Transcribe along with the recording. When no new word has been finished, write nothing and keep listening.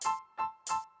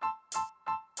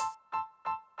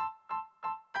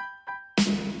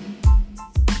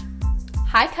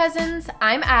Hi cousins,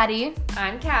 I'm Addie.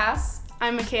 I'm Cass.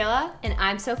 I'm Michaela. And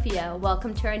I'm Sophia.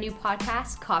 Welcome to our new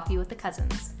podcast, Coffee with the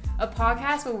Cousins. A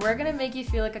podcast where we're going to make you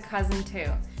feel like a cousin too.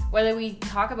 Whether we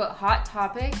talk about hot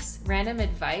topics, random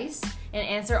advice, and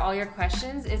answer all your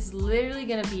questions, it's literally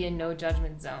going to be a no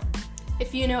judgment zone.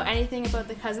 If you know anything about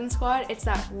the Cousin Squad, it's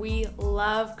that we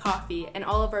love coffee, and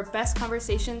all of our best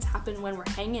conversations happen when we're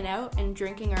hanging out and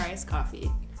drinking our iced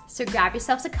coffee. So grab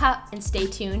yourselves a cup and stay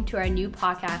tuned to our new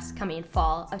podcast coming in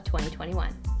fall of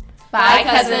 2021. Bye,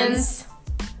 cousins!